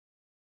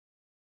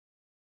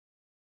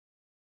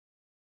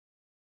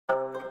Okay,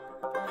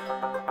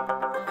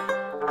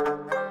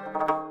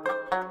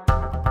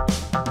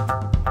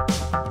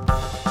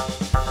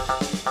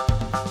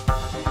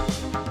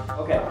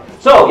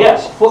 so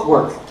yes,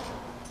 footwork.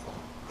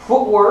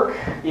 Footwork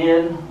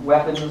in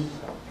weapons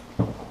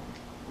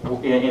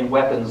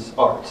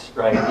arts,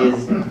 right,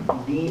 is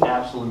the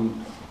absolute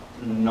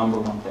number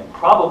one thing.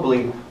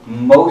 Probably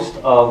most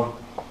of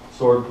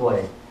sword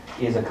play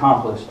is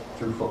accomplished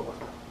through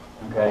footwork.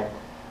 Okay,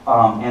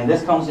 and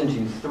this comes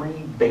into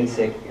three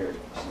basic areas.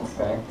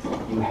 Okay,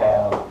 you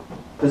have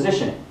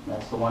positioning.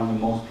 That's the one that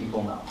most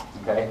people know.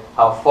 Okay,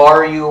 how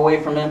far are you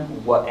away from him?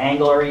 What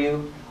angle are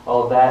you?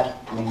 All of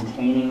that,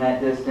 maintaining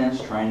that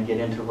distance, trying to get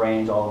into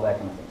range, all of that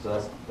kind of thing.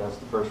 So that's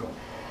the first one.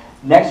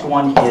 Next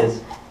one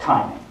is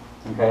timing.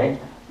 Okay,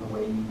 the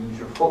way you use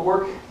your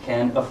footwork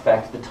can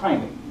affect the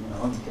timing. You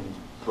know, you can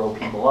throw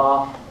people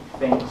off,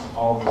 feints,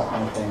 all of this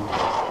kind of thing.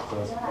 So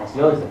that's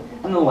the other thing.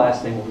 And the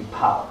last thing will be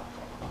power.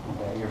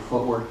 Okay, your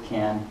footwork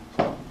can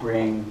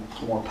bring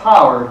more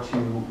power to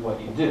what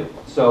you do.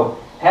 So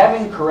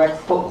having correct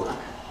footwork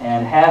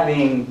and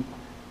having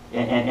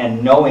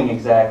and knowing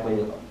exactly,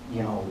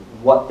 you know,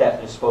 what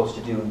that is supposed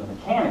to do and the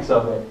mechanics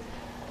of it,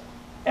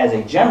 as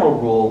a general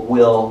rule,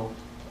 will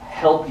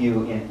help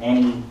you in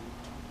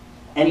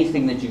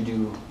anything that you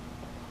do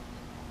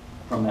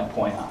from that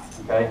point on.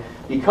 Okay,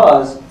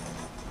 because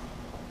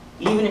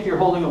even if you're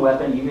holding a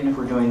weapon, even if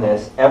we're doing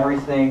this,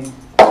 everything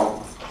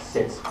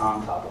sits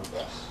on top of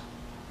this.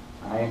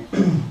 Right?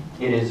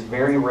 It is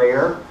very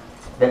rare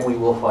that we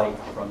will fight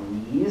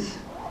from knees.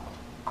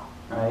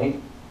 Right?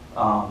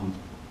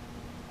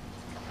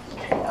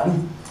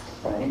 Can,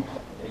 right?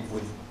 It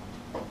would,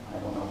 I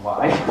don't know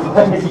why,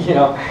 but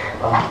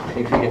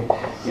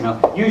you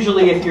know,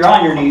 usually if you're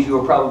on your knees, you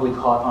are probably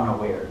caught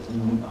unawares,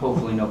 and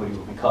hopefully nobody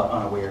will be caught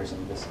unawares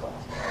in this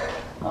class,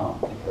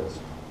 because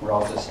we're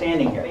all just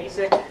standing here.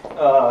 Basic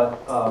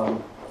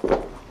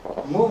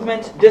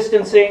movement,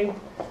 distancing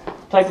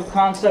type of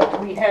concept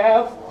we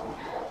have,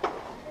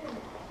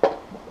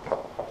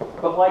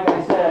 but like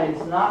I said,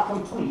 it's not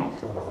complete,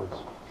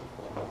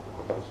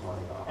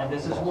 and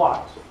this is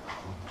why.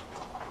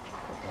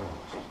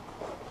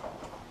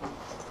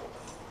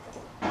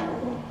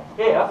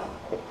 If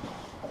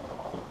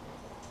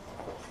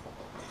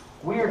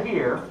we're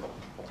here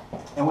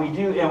and we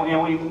do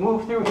and we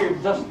move through here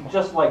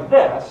just like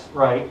this,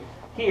 right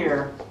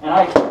here, and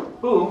I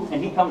boom,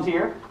 and he comes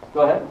here.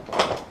 Go ahead.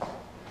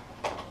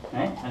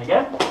 Okay, and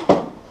again.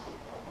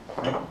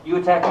 Right. You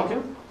attack me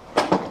too.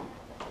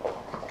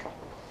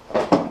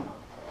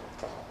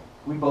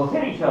 We both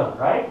hit each other,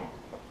 right?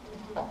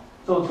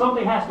 So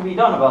something has to be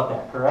done about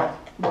that, correct?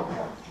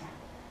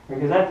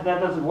 Because that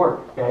doesn't work.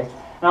 Okay.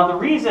 Now the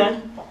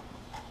reason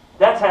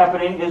that's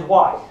happening is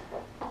why.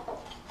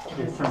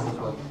 Let's turn this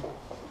way.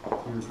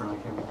 You're turning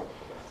the camera.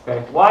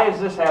 Okay. Why is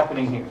this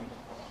happening here?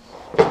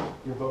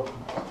 You're both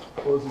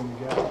closing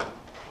the gap.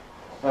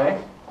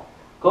 Okay.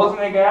 Closing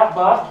the gap,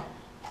 but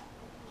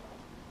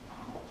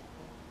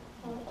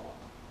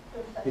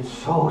it's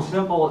so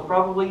simple. It's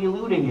probably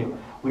eluding you.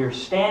 We are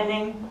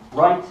standing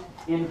right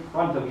in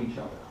front of each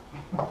other.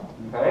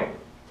 Okay.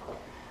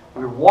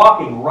 We're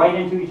walking right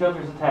into each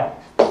other's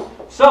attacks.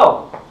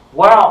 So,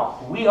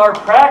 while we are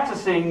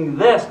practicing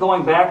this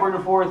going backward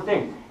and forward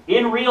thing,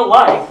 in real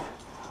life,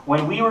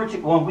 when we are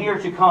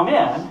to come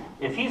in,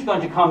 if he's going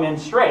to come in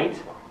straight,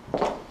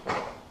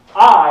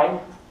 I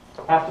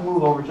have to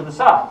move over to the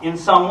side in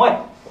some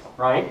way,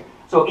 right?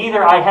 So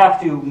either I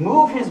have to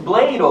move his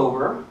blade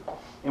over,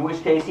 in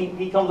which case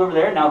he comes over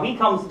there, now he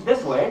comes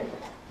this way,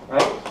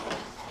 right?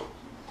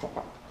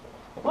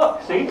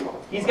 Look, see?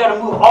 He's got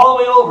to move all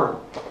the way over.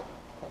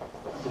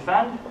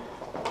 Defend.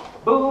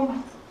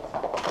 Boom.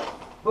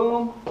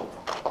 Boom.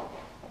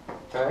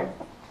 Okay.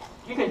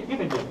 You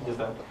can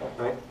defend,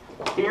 right?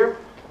 Here.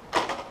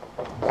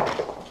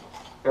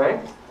 Okay.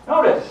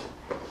 Notice,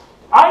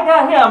 I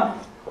got him,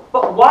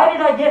 but why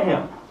did I get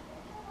him?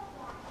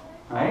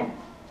 Right?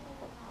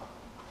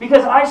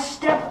 Because I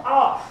stepped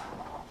off.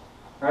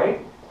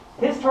 Right?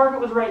 His target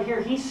was right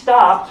here. He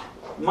stopped.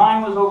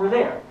 Mine was over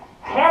there.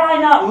 Had I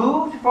not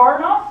moved far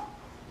enough,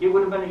 it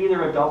would have been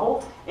either a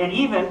double, and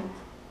even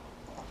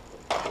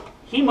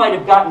he might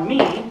have gotten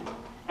me,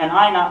 and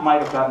I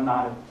might have gotten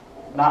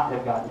not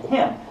have gotten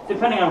him,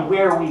 depending on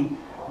where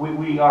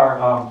we are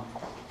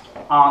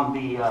on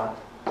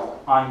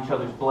each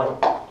other's blade,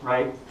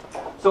 right?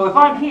 So if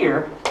I'm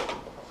here,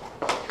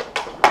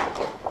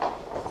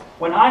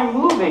 when I'm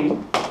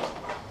moving,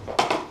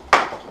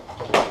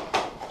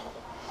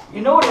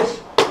 you notice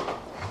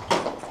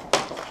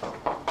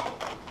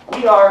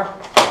we are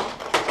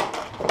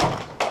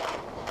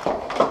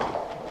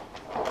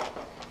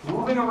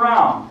moving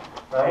around,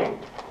 right?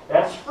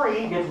 That's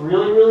free, gets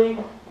really, really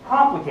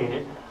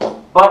complicated.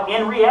 But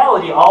in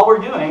reality, all we're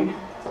doing,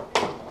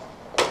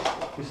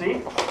 you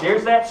see,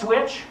 there's that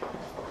switch,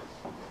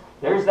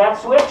 there's that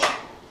switch,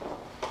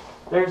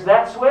 there's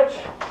that switch,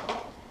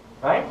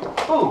 right?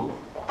 Boom.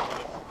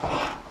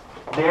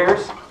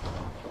 There's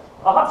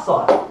a hot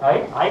slide,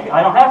 right?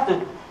 I don't have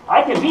to,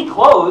 I can be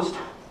closed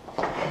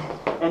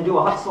and do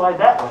a hot slide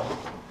that way.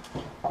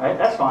 Right?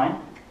 That's fine.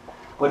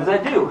 What does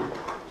that do?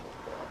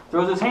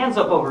 Throws his hands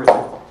up over his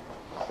head.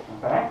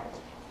 Okay?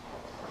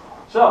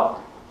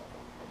 So,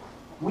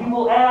 we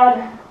will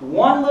add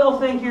one little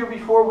thing here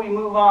before we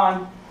move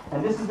on,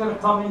 and this is going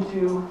to come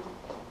into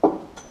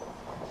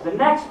the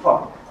next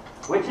part,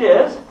 which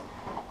is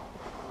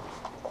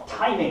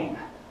timing.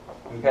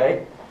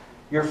 Okay?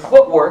 Your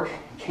footwork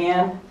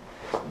can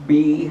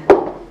be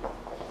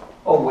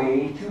a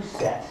way to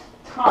set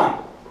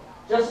time,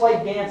 just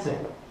like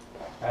dancing.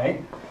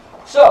 Right?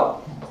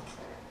 So,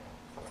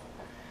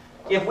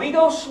 if we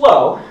go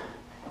slow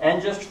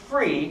and just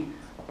free,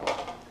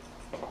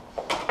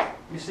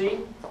 you see?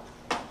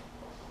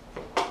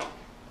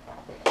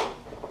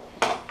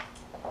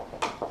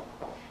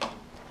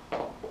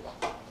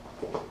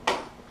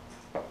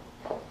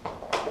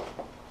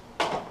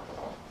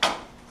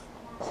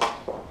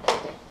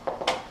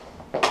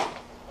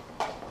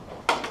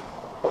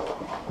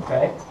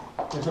 Okay?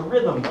 There's a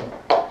rhythm there.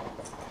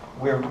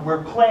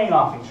 We're playing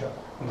off each other.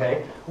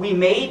 Okay? We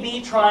may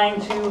be trying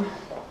to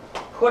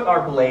put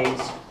our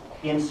blades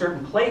in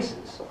certain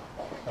places,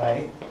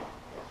 right?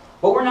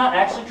 But we're not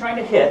actually trying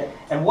to hit.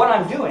 And what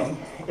I'm doing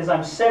is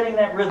I'm setting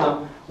that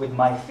rhythm with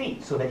my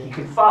feet so that he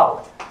can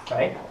follow it,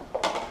 right?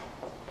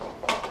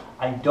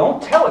 I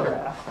don't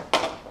telegraph,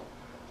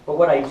 but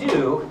what I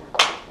do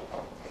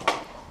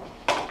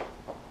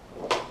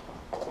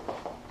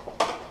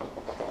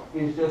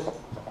is just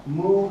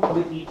move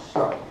with each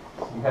strike,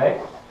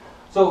 okay?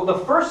 So the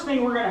first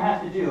thing we're going to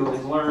have to do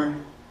is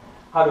learn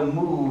how to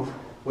move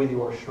with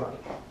your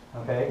strike,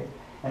 okay?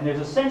 And there's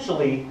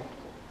essentially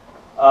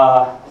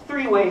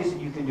 3 ways that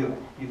you can do it.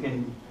 You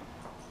can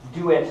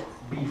do it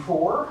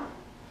before,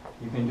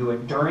 you can do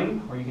it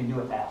during, or you can do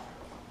it after,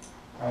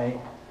 right?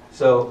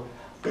 So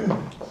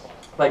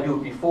if I do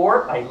it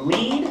before, I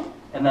lead,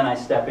 and then I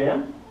step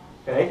in,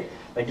 okay?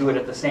 If I do it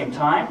at the same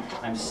time,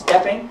 I'm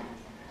stepping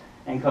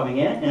and coming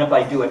in. And if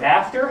I do it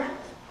after,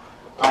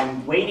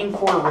 I'm waiting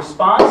for a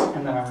response,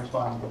 and then I'm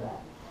responding to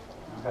that,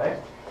 okay?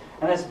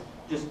 And that's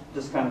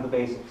just kind of the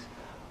basics.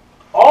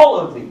 All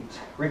of these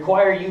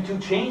require you to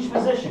change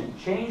position,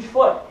 change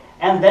foot,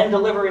 and then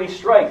deliver a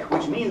strike,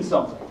 which means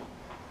something,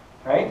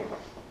 right?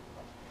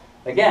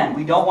 Again,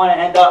 we don't want to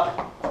end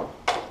up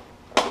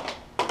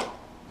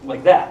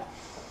like that,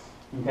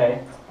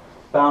 okay?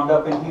 Bound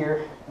up in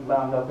here and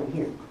bound up in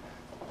here.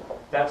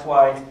 That's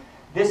why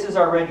this is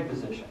our ready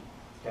position,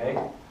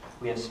 okay?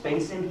 We have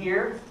space in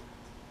here.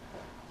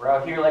 We're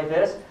out here like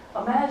this.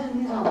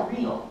 Imagine these are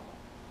real,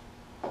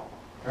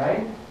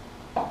 right?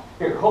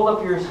 Here, hold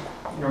up yours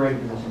in a ready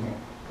position here.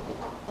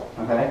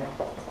 Okay?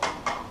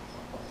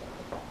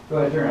 Go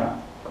ahead, turn it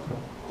on.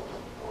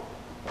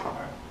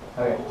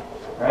 Okay.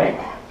 Right?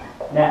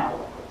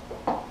 Now,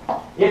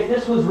 if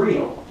this was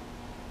real,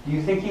 do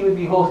you think he would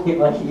be holding it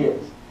like he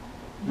is?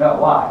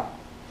 No, why?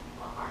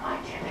 Look where my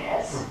tip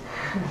is.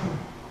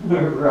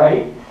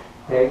 Right?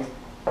 Okay?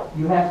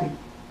 You have to,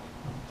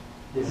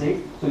 you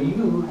see? So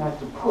you have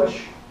to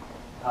push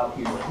out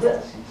here like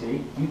this, you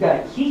see? You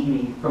got to keep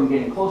me from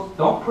getting close.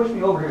 Don't push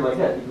me over here like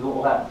this, because what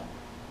will happen?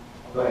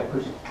 Go ahead,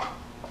 push it.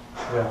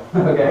 Yeah.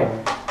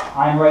 Okay?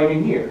 I'm right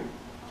in here.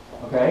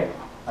 Okay?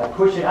 I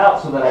push it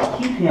out so that I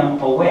keep him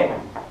away.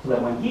 So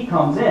that when he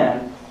comes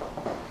in,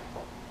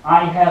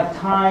 I have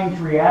time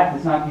to react.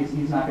 He's not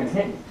going to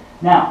hit me.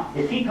 Now,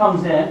 if he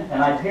comes in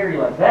and I parry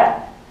like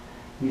that,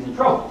 he's in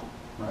trouble.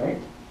 Right?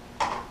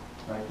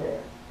 Right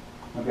there.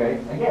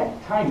 Okay? Again,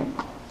 timing.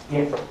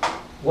 If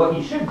what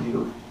he should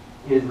do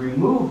is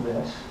remove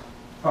this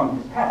from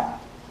his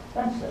path,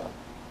 then step.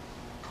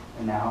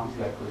 And now he's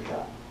got a clear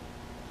shot.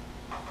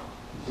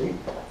 You see?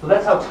 So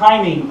that's how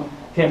timing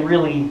can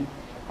really,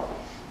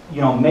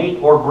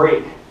 make or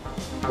break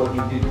what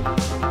you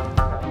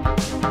do.